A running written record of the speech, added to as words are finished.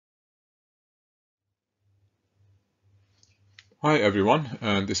Hi everyone,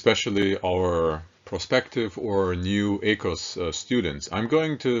 and especially our prospective or new EcoS students. I'm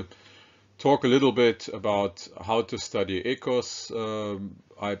going to talk a little bit about how to study EcoS.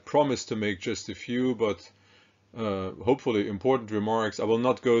 I promise to make just a few, but hopefully important remarks. I will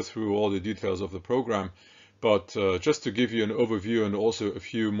not go through all the details of the program, but just to give you an overview and also a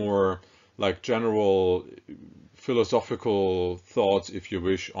few more like general philosophical thoughts, if you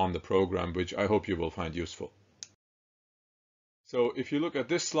wish, on the program, which I hope you will find useful. So if you look at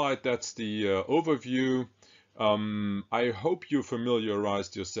this slide, that's the overview. I hope you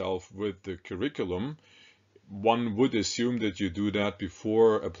familiarized yourself with the curriculum. One would assume that you do that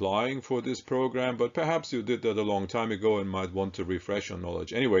before applying for this program, but perhaps you did that a long time ago and might want to refresh your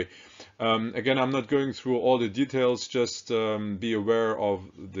knowledge. Anyway, again, I'm not going through all the details, just be aware of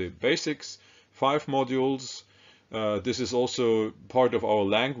the basics, 5 modules. This is also part of our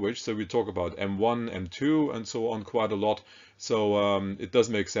language, so we talk about M1, M2, and so on quite a lot. So it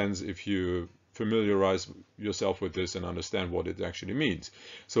does make sense if you familiarize yourself with this and understand what it actually means.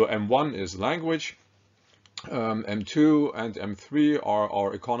 So M1 is language, M2 and M3 are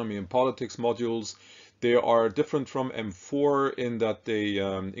our economy and politics modules. They are different from M4 in that they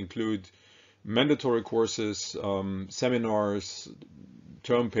include mandatory courses, seminars,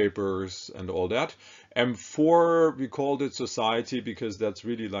 term papers, and all that. M4, we called it society because that's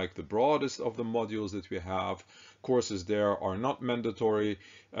really like the broadest of the modules that we have. Courses there are not mandatory.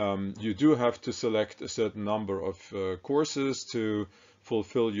 You do have to select a certain number of courses to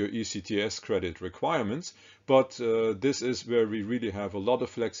fulfill your ECTS credit requirements, but this is where we really have a lot of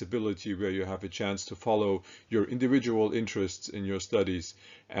flexibility, where you have a chance to follow your individual interests in your studies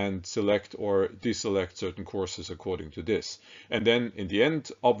and select or deselect certain courses according to this. And then in the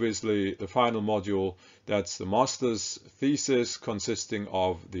end, obviously, the final module, that's the master's thesis consisting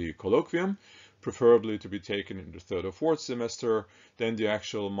of the colloquium, preferably to be taken in the 3rd or 4th semester, then the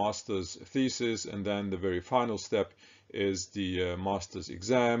actual master's thesis, and then the very final step is the master's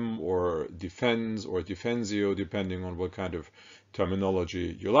exam or defense or defensio, depending on what kind of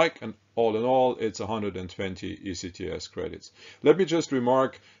terminology you like. And all in all, it's 120 ECTS credits. Let me just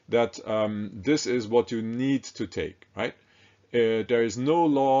remark that this is what you need to take, right? There is no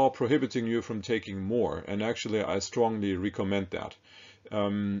law prohibiting you from taking more, and actually I strongly recommend that.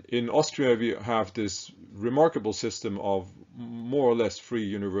 In Austria, we have this remarkable system of more or less free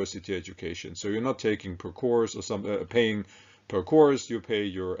university education. So you're not taking per course or paying per course, you pay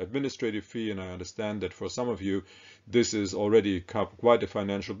your administrative fee, and I understand that for some of you, this is already quite a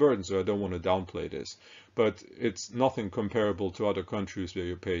financial burden, so I don't want to downplay this. But it's nothing comparable to other countries where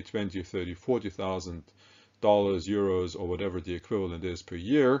you pay 20, 30, 40,000 dollars, euros, or whatever the equivalent is per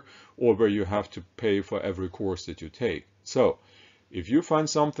year, or where you have to pay for every course that you take. So if you find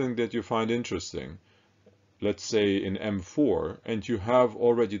something that you find interesting, let's say in M4, and you have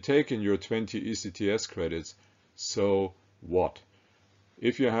already taken your 20 ECTS credits, so what?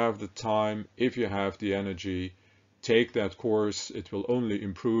 If you have the time, if you have the energy, take that course. It will only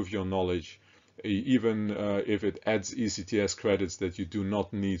improve your knowledge, even if it adds ECTS credits that you do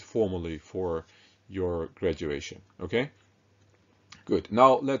not need formally for your graduation. Okay? Good.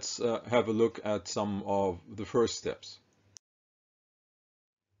 Now let's have a look at some of the first steps.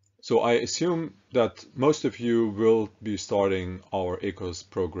 So I assume that most of you will be starting our EcoS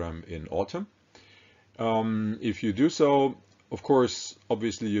program in autumn. If you do so, of course,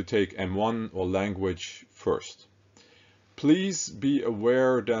 obviously you take M1 or language first. Please be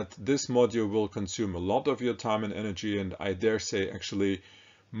aware that this module will consume a lot of your time and energy, and I dare say actually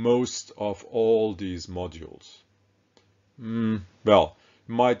most of all these modules. Well,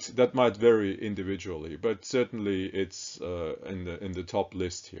 that might vary individually, but certainly it's in the top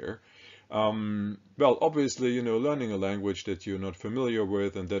list here. Well, obviously, you know, learning a language that you're not familiar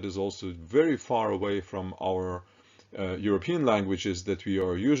with, and that is also very far away from our European languages that we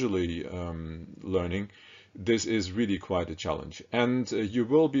are usually learning, this is really quite a challenge. And you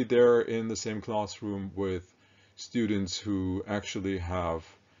will be there in the same classroom with students who actually have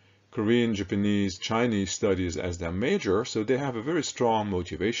Korean, Japanese, Chinese studies as their major, so they have a very strong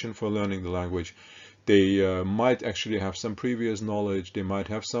motivation for learning the language. They might actually have some previous knowledge, they might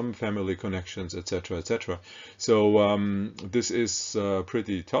have some family connections, etc., etc. So this is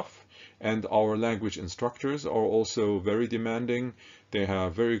pretty tough, and our language instructors are also very demanding. They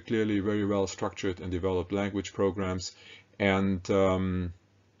have very clearly, very well structured and developed language programs, and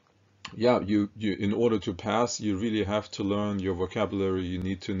yeah, you in order to pass, you really have to learn your vocabulary, you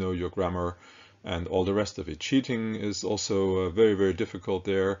need to know your grammar and all the rest of it. Cheating is also very, very difficult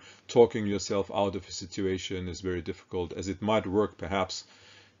there. Talking yourself out of a situation is very difficult, as it might work perhaps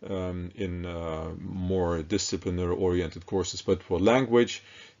in more disciplinary-oriented courses. But for language,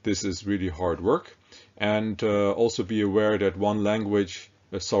 this is really hard work. And also be aware that 1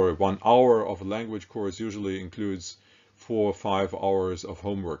 hour of a language course usually includes 4 or 5 hours of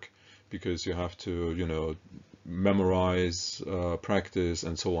homework, because you have to, memorize, practice,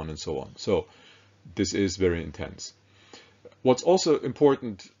 and so on and so on. So this is very intense. What's also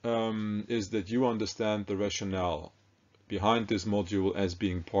important is that you understand the rationale behind this module as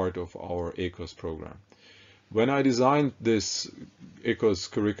being part of our EcoS program. When I designed this EcoS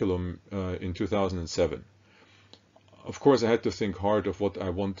curriculum in 2007, of course I had to think hard of what I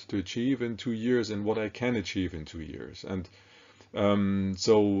want to achieve in 2 years and what I can achieve in 2 years. And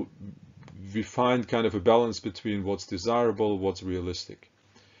so we find kind of a balance between what's desirable, what's realistic.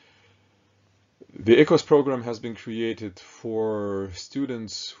 The EcoS program has been created for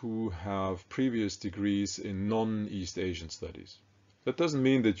students who have previous degrees in non-East Asian studies. That doesn't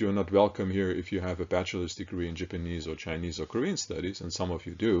mean that you're not welcome here if you have a bachelor's degree in Japanese or Chinese or Korean studies, and some of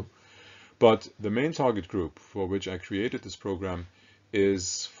you do. But the main target group for which I created this program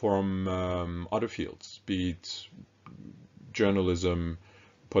is from other fields, be it journalism,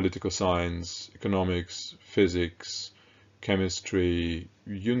 political science, economics, physics, chemistry,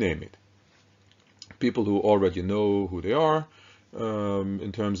 you name it. People who already know who they are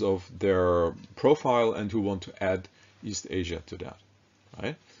in terms of their profile and who want to add East Asia to that,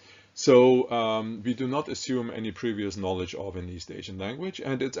 right? So we do not assume any previous knowledge of an East Asian language,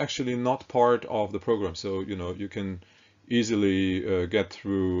 and it's actually not part of the program. So, you can easily get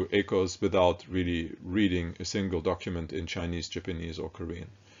through EcoS without really reading a single document in Chinese, Japanese, or Korean.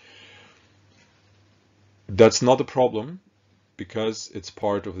 That's not a problem because it's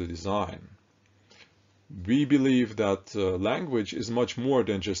part of the design. We believe that language is much more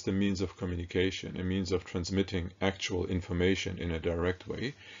than just a means of communication, a means of transmitting actual information in a direct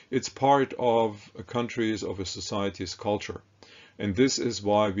way. It's part of a country's, of a society's culture. And this is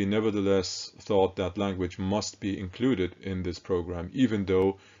why we nevertheless thought that language must be included in this program, even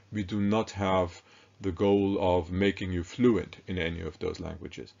though we do not have the goal of making you fluent in any of those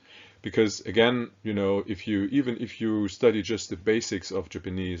languages. Because again, even if you study just the basics of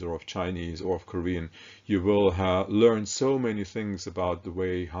Japanese or of Chinese or of Korean, you will learn so many things about the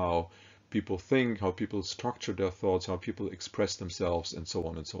way how people think, how people structure their thoughts, how people express themselves, and so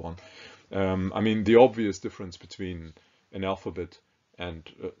on and so on. I mean, the obvious difference between an alphabet and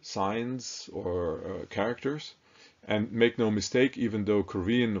signs or characters. And make no mistake, even though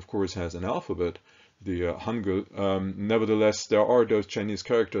Korean, of course, has an alphabet, the Hangul, nevertheless, there are those Chinese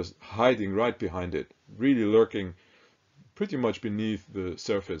characters hiding right behind it, really lurking pretty much beneath the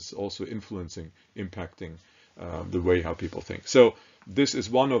surface, also influencing, impacting the way how people think. So this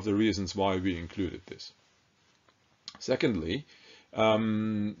is one of the reasons why we included this. Secondly,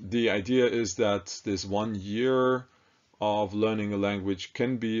 the idea is that this 1 year of learning a language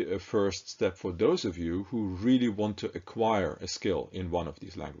can be a first step for those of you who really want to acquire a skill in one of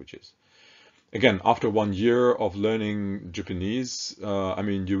these languages. Again, after 1 year of learning Japanese, I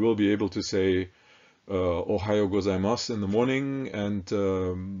mean, you will be able to say Ohayo gozaimasu in the morning, and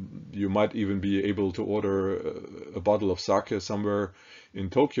you might even be able to order a bottle of sake somewhere in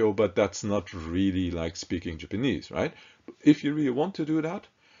Tokyo, but that's not really like speaking Japanese, right? If you really want to do that,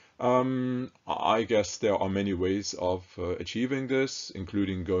 I guess there are many ways of achieving this,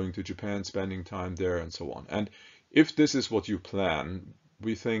 including going to Japan, spending time there, and so on. And if this is what you plan,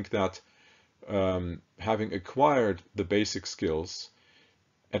 we think that having acquired the basic skills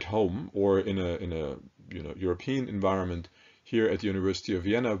at home or in a European environment here at the University of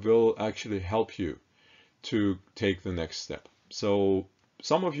Vienna will actually help you to take the next step. So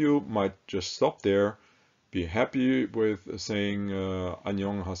some of you might just stop there, be happy with saying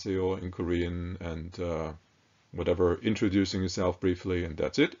안녕하세요 in Korean and whatever, introducing yourself briefly, and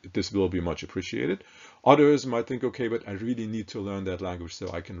that's it. This will be much appreciated. Others might think, okay, but I really need to learn that language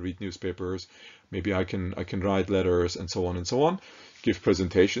so I can read newspapers, maybe I can write letters, and so on and so on. Give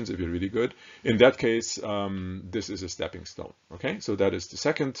presentations if you're really good. In that case, this is a stepping stone. Okay, so that is the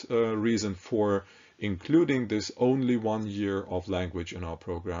second reason for including this only 1 year of language in our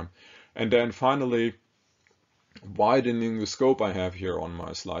program. And then finally, widening the scope I have here on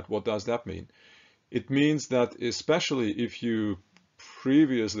my slide. What does that mean? It means that especially if you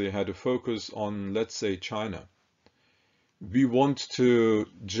previously had a focus on, let's say, China, we want to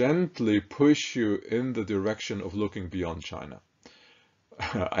gently push you in the direction of looking beyond China.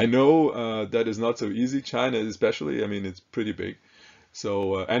 I know that is not so easy. China especially, I mean, it's pretty big.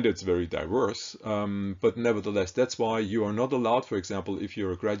 So, and it's very diverse, but nevertheless, that's why you are not allowed, for example, if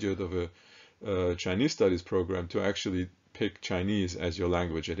you're a graduate of a Chinese studies program, to actually pick Chinese as your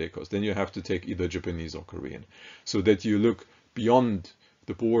language at EcoS, then you have to take either Japanese or Korean, so that you look beyond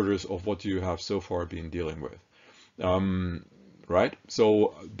the borders of what you have so far been dealing with. Right? So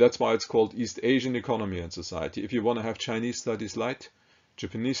that's why it's called East Asian Economy and Society. If you want to have Chinese Studies Light,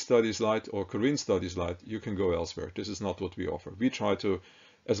 Japanese Studies Light, or Korean Studies Light, you can go elsewhere. This is not what we offer. We try to,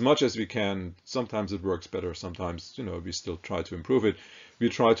 as much as we can, sometimes it works better, sometimes, we still try to improve it. We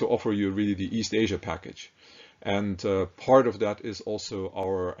try to offer you really the East Asia package. And part of that is also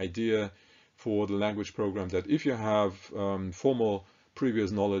our idea for the language program, that if you have formal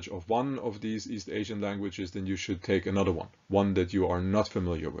previous knowledge of one of these East Asian languages, then you should take another one that you are not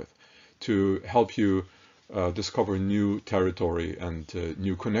familiar with, to help you discover new territory and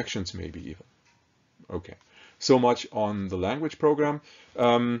new connections, maybe even. Okay, so much on the language program.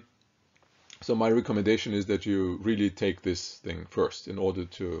 So my recommendation is that you really take this thing first in order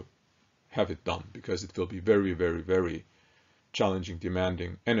to have it done, because it will be very, very, very challenging,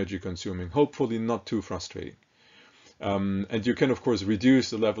 demanding, energy consuming, hopefully not too frustrating. And you can, of course, reduce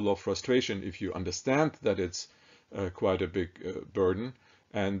the level of frustration if you understand that it's quite a big burden,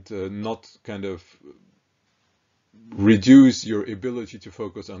 and not kind of reduce your ability to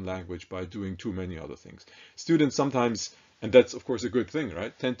focus on language by doing too many other things. Students sometimes, and that's of course a good thing,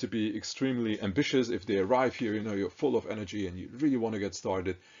 right, tend to be extremely ambitious. If they arrive here, you're full of energy and you really want to get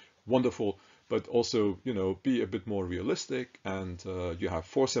started, wonderful. But also, be a bit more realistic, and you have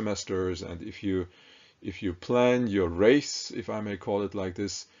 4 semesters, and if you plan your race, if I may call it like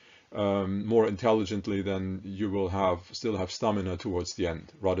this, more intelligently, then you will still have stamina towards the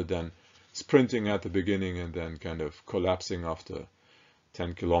end, rather than sprinting at the beginning and then kind of collapsing after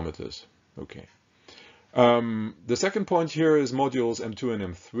 10 kilometers. Okay. The second point here is modules M2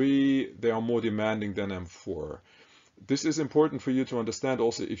 and M3. They are more demanding than M4. This is important for you to understand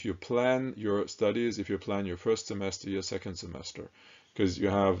also if you plan your studies, if you plan your first semester, your second semester, because you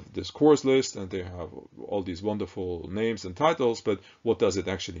have this course list and they have all these wonderful names and titles, but what does it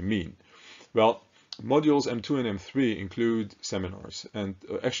actually mean? Well, modules M2 and M3 include seminars, and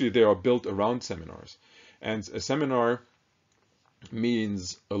actually they are built around seminars. And a seminar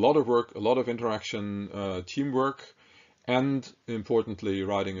means a lot of work, a lot of interaction, teamwork, and importantly,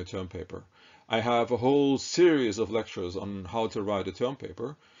 writing a term paper. I have a whole series of lectures on how to write a term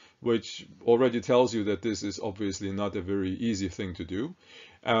paper, which already tells you that this is obviously not a very easy thing to do,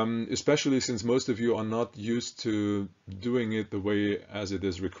 especially since most of you are not used to doing it the way as it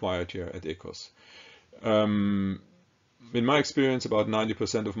is required here at EcoS. In my experience, about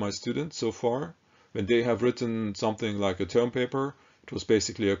 90% of my students so far, when they have written something like a term paper, it was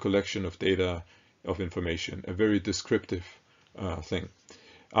basically a collection of data, of information, a very descriptive thing.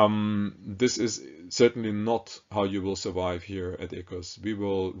 This is certainly not how you will survive here at EcoS. We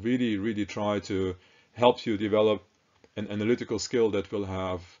will really, really try to help you develop an analytical skill that will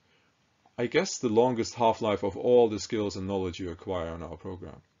have, I guess, the longest half-life of all the skills and knowledge you acquire in our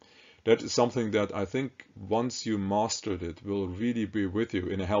program. That is something that I think once you mastered it will really be with you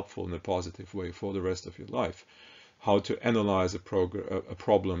in a helpful and a positive way for the rest of your life. How to analyze a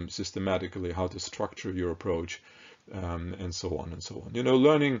problem systematically, how to structure your approach, and so on and so on.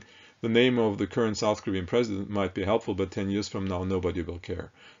 Learning the name of the current South Korean president might be helpful, but 10 years from now, nobody will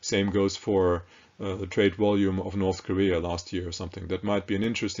care. Same goes for the trade volume of North Korea last year or something. That might be an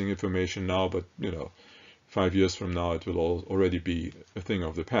interesting information now, but 5 years from now, it will already be a thing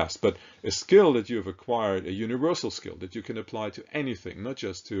of the past. But a skill that you have acquired, a universal skill that you can apply to anything, not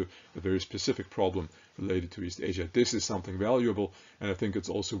just to a very specific problem related to East Asia. This is something valuable, and I think it's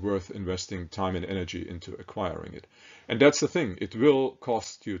also worth investing time and energy into acquiring it. And that's the thing, it will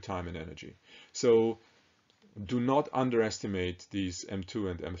cost you time and energy. So do not underestimate these M2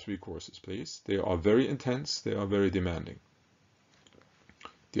 and M3 courses, please. They are very intense, they are very demanding.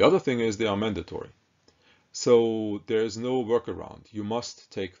 The other thing is they are mandatory. So there's no workaround. You must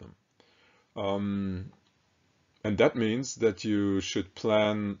take them. And that means that you should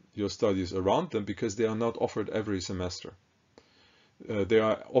plan your studies around them, because they are not offered every semester. They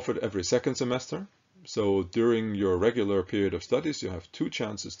are offered every second semester. So during your regular period of studies, you have 2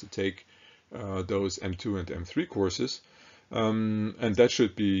 chances to take those M2 and M3 courses. And that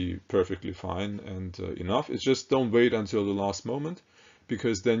should be perfectly fine and enough. It's just don't wait until the last moment,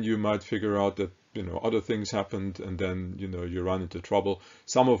 because then you might figure out that other things happened, and then you run into trouble.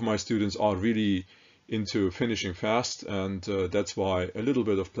 Some of my students are really into finishing fast, and that's why a little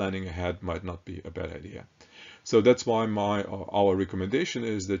bit of planning ahead might not be a bad idea. So that's why our recommendation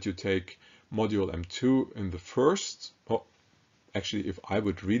is that you take module M2 in the first. Actually, if I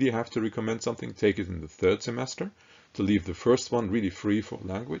would really have to recommend something, take it in the 3rd semester, to leave the first one really free for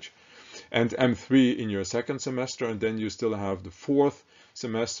language. and M3 in your second semester, and then you still have the fourth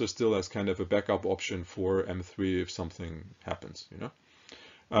semester still as kind of a backup option for M3 if something happens, you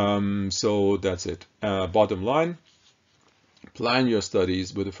know. So that's it. Bottom line, plan your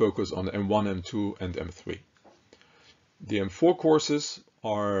studies with a focus on M1, M2, and M3. The M4 courses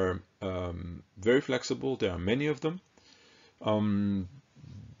are very flexible. There are many of them.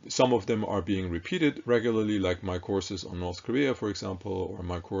 Some of them are being repeated regularly, like my courses on North Korea, for example, or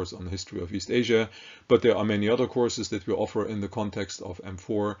my course on the history of East Asia. But there are many other courses that we offer in the context of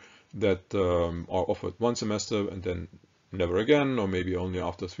M4 that are offered one semester and then never again, or maybe only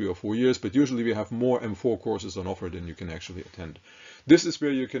after 3 or 4 years. But usually we have more M4 courses on offer than you can actually attend. This is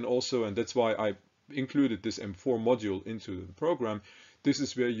where you can also, and that's why I included this M4 module into the program, this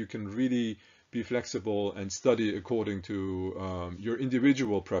is where you can really be flexible and study according to your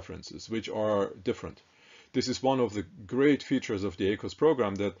individual preferences, which are different. This is one of the great features of the EcoS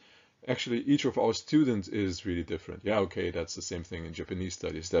program, that actually each of our students is really different. Yeah, okay, that's the same thing in Japanese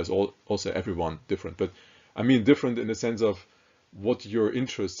studies. There's also everyone different, but I mean different in the sense of what your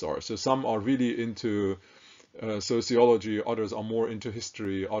interests are. So some are really into sociology, others are more into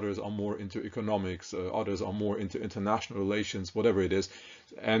history, others are more into economics, others are more into international relations, whatever it is,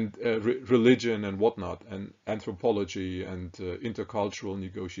 and religion and whatnot, and anthropology and intercultural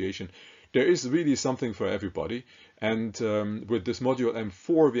negotiation. There is really something for everybody, and with this module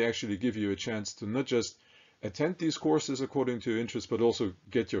M4 we actually give you a chance to not just attend these courses according to your interests, but also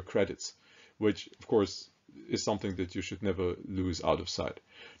get your credits, which of course is something that you should never lose out of sight.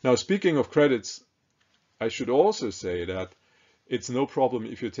 Now, speaking of credits, I should also say that it's no problem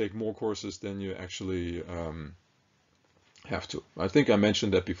if you take more courses than you actually have to. I think I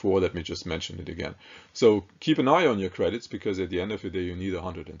mentioned that before. Let me just mention it again. So keep an eye on your credits, because at the end of the day you need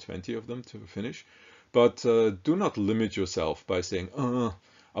 120 of them to finish. But do not limit yourself by saying,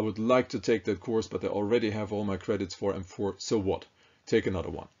 I would like to take that course, but I already have all my credits for M4, so what? Take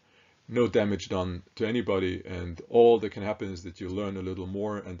another one. No damage done to anybody, and all that can happen is that you learn a little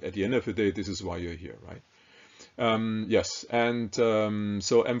more, and at the end of the day, this is why you're here, right? Yes, and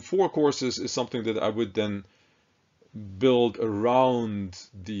so M4 courses is something that I would then build around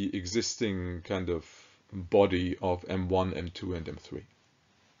the existing kind of body of M1, M2, and M3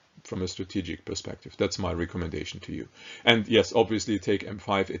 from a strategic perspective. That's my recommendation to you. And yes, obviously take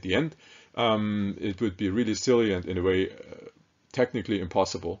M5 at the end. It would be really silly and in a way technically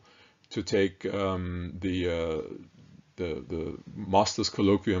impossible to take the master's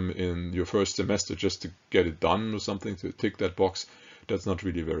colloquium in your first semester just to get it done or something, to tick that box. That's not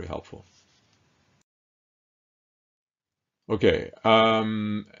really very helpful. Okay,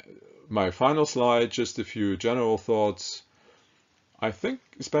 my final slide, just a few general thoughts. I think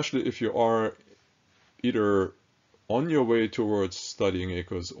especially if you are either on your way towards studying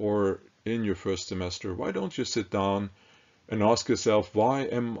EcoS or in your first semester, why don't you sit down and ask yourself, why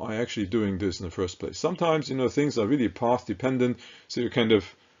am I actually doing this in the first place? Sometimes, you know, things are really path dependent, so you kind of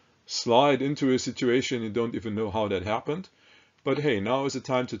slide into a situation, you don't even know how that happened. But hey, now is the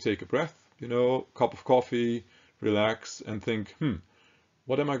time to take a breath, you know, cup of coffee, relax and think,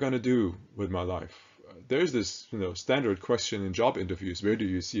 what am I going to do with my life? There's this, you know, standard question in job interviews, where do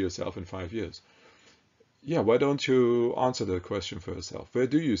you see yourself in 5 years? Yeah, why don't you answer that question for yourself? Where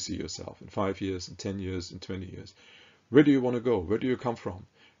do you see yourself in 5 years, in 10 years, in 20 years? Where do you want to go? Where do you come from?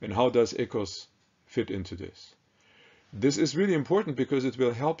 And how does EcoS fit into this? This is really important because it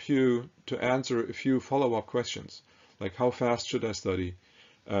will help you to answer a few follow-up questions, like how fast should I study?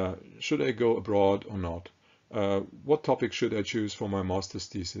 Should I go abroad or not? What topic should I choose for my master's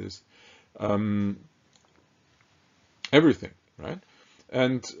thesis? Everything, right?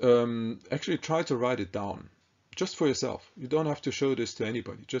 And actually try to write it down just for yourself. You don't have to show this to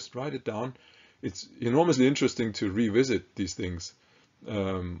anybody. Just write it down. It's enormously interesting to revisit these things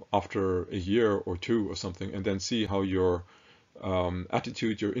after a year or two or something, and then see how your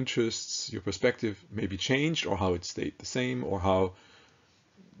attitude, your interests, your perspective maybe changed, or how it stayed the same, or how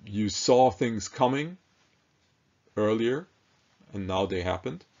you saw things coming earlier and now they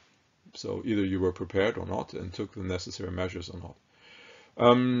happened. So either you were prepared or not and took the necessary measures or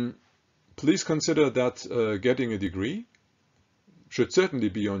not. Please consider that getting a degree should certainly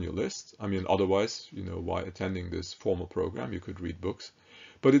be on your list. I mean, otherwise, you know, why attending this formal program? You could read books,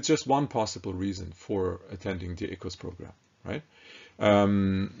 but it's just one possible reason for attending the EcoS program, right?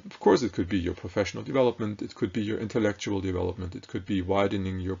 Of course, it could be your professional development. It could be your intellectual development. It could be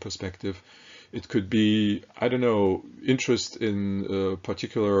widening your perspective. It could be, I don't know, interest in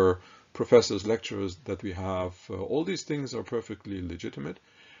particular professors, lecturers that we have. All these things are perfectly legitimate.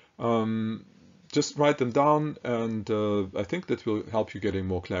 just write them down, and I think that will help you getting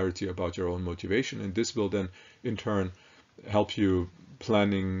more clarity about your own motivation, and this will then in turn help you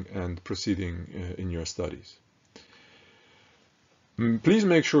planning and proceeding in your studies. Please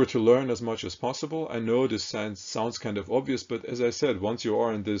make sure to learn as much as possible. I know this sounds kind of obvious, but as I said, once you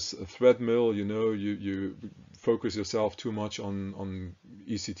are in this treadmill, you focus yourself too much on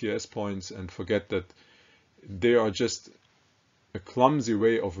ECTS points and forget that they are just a clumsy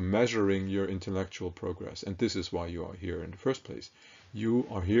way of measuring your intellectual progress. And this is why you are here in the first place. You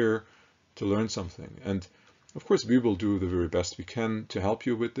are here to learn something. And of course, we will do the very best we can to help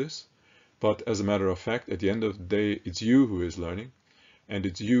you with this. But as a matter of fact, at the end of the day, it's you who is learning, and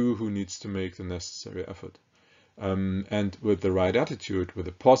it's you who needs to make the necessary effort. And with the right attitude, with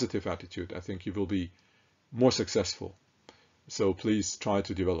a positive attitude, I think you will be more successful. So please try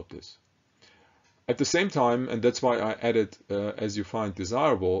to develop this. At the same time, and that's why I added, as you find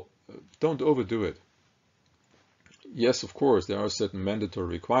desirable, don't overdo it. Yes, of course, there are certain mandatory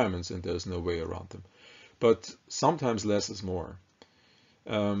requirements and there's no way around them. But sometimes less is more.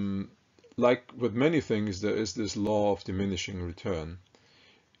 Like with many things, there is this law of diminishing return.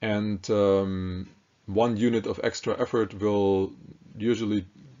 And 1 unit of extra effort will usually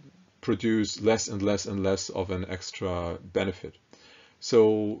produce less and less and less of an extra benefit.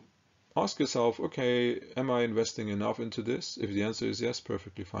 So ask yourself, okay, am I investing enough into this? If the answer is yes,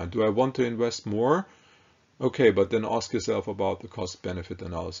 perfectly fine. Do I want to invest more? Okay, but then ask yourself about the cost-benefit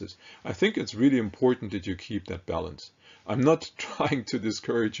analysis. I think it's really important that you keep that balance. I'm not trying to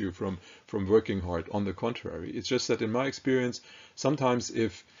discourage you from working hard. On the contrary, it's just that in my experience, sometimes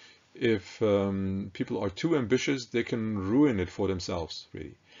if people are too ambitious, they can ruin it for themselves,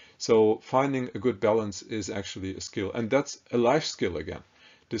 really. So finding a good balance is actually a skill, and that's a life skill again.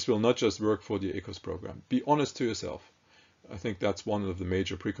 This will not just work for the EcoS program. Be honest to yourself. I think that's one of the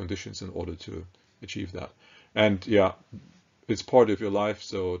major preconditions in order to achieve that. And yeah, it's part of your life,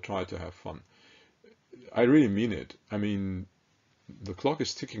 so try to have fun. I really mean it. I mean, the clock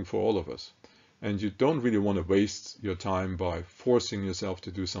is ticking for all of us, and you don't really want to waste your time by forcing yourself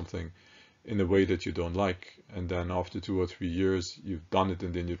to do something in a way that you don't like, and then after 2 or 3 years you've done it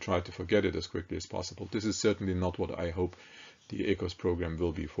and then you try to forget it as quickly as possible. This is certainly not what I hope the EcoS program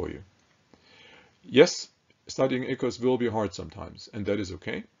will be for you. Yes, studying EcoS will be hard sometimes, and that is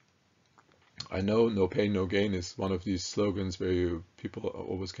okay. I know no pain, no gain is one of these slogans where people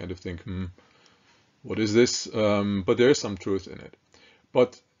always kind of think, what is this? But there is some truth in it.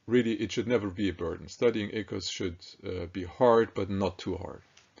 But really, it should never be a burden. Studying EcoS should be hard, but not too hard.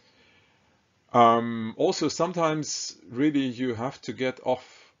 Also, sometimes really you have to get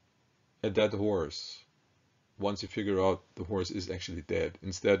off a dead horse once you figure out the horse is actually dead,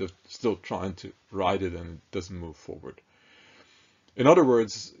 instead of still trying to ride it and it doesn't move forward. In other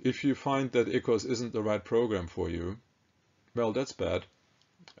words, if you find that EcoS isn't the right program for you, well, that's bad.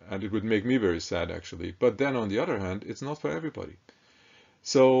 And it would make me very sad, actually. But then on the other hand, it's not for everybody.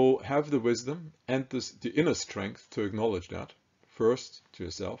 So have the wisdom and the inner strength to acknowledge that first to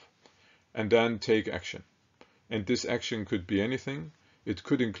yourself, and then take action. And this action could be anything. It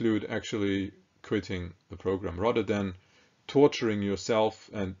could include actually quitting the program rather than torturing yourself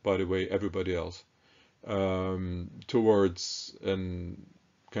and, by the way, everybody else towards an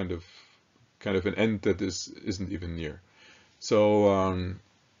kind of an end that isn't even near. So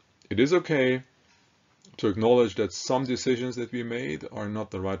it is okay to acknowledge that some decisions that we made are not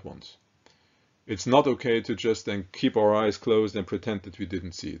the right ones. It's not okay to just then keep our eyes closed and pretend that we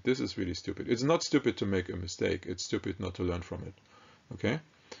didn't see it. This is really stupid. It's not stupid to make a mistake. It's stupid not to learn from it. Okay?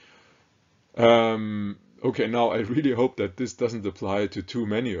 Okay, now I really hope that this doesn't apply to too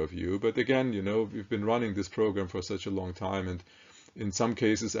many of you. But again, we've been running this program for such a long time. And in some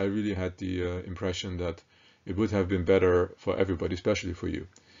cases, I really had the impression that it would have been better for everybody, especially for you,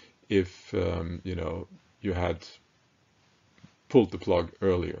 if, you had pulled the plug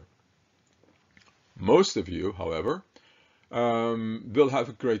earlier. Most of you, however, will have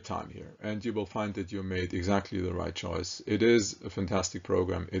a great time here, and you will find that you made exactly the right choice. It is a fantastic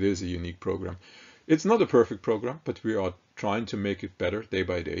program. It is a unique program. It's not a perfect program, but we are trying to make it better day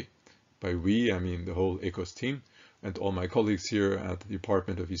by day. By we, I mean the whole EcoS team and all my colleagues here at the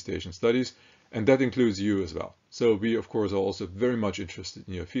Department of East Asian Studies, and that includes you as well. So we, of course, are also very much interested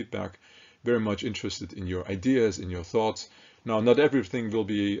in your feedback, very much interested in your ideas, in your thoughts. Now, not everything will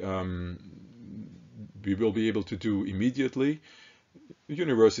be we will be able to do immediately.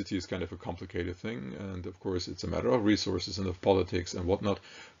 University is kind of a complicated thing, and of course it's a matter of resources and of politics and whatnot,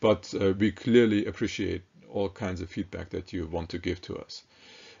 but we clearly appreciate all kinds of feedback that you want to give to us.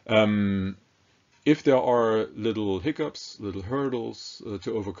 If there are little hiccups, little hurdles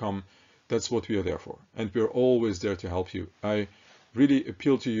to overcome, That's what we are there for. And we're always there to help you. I really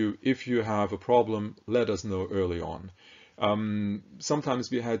appeal to you, if you have a problem, let us know early on. Sometimes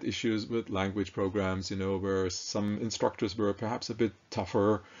we had issues with language programs, you know, where some instructors were perhaps a bit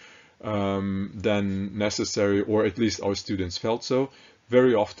tougher than necessary, or at least our students felt so.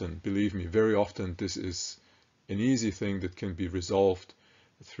 Very often, believe me, very often this is an easy thing that can be resolved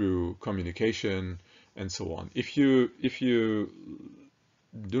through communication and so on. If you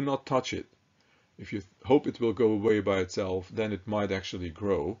do not touch it, if you hope it will go away by itself, then it might actually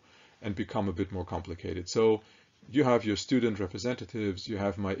grow and become a bit more complicated. So you have your student representatives, you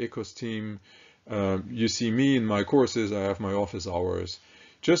have my EcoS team, you see me in my courses, I have my office hours.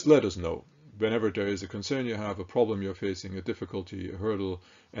 Just let us know whenever there is a concern you have, a problem you're facing, a difficulty, a hurdle,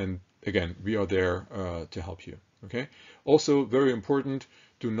 and again, we are there to help you. Okay. Also, very important,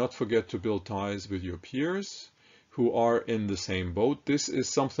 do not forget to build ties with your peers who are in the same boat. This is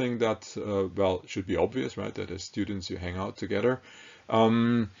something that, well, should be obvious, right? That as students you hang out together.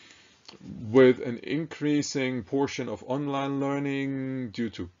 With an increasing portion of online learning due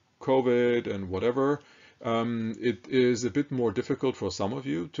to COVID and whatever, it is a bit more difficult for some of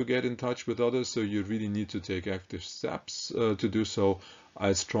you to get in touch with others, so you really need to take active steps to do so.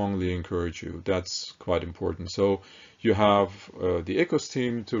 I strongly encourage you. That's quite important. So you have the EcoS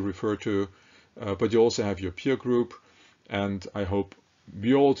team to refer to, but you also have your peer group, and I hope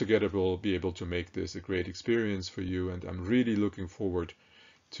we all together will be able to make this a great experience for you, and I'm really looking forward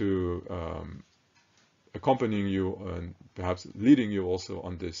to accompanying you and perhaps leading you also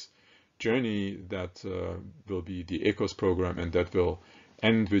on this journey that will be the EcoS program, and that will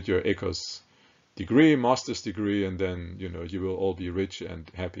end with your EcoS degree, master's degree, and then, you know, you will all be rich and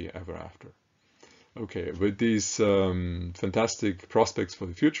happy ever after. Okay, with these fantastic prospects for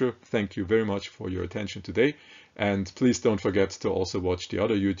the future, thank you very much for your attention today. And please don't forget to also watch the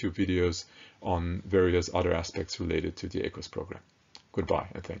other YouTube videos on various other aspects related to the EcoS program. Goodbye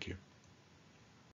and thank you.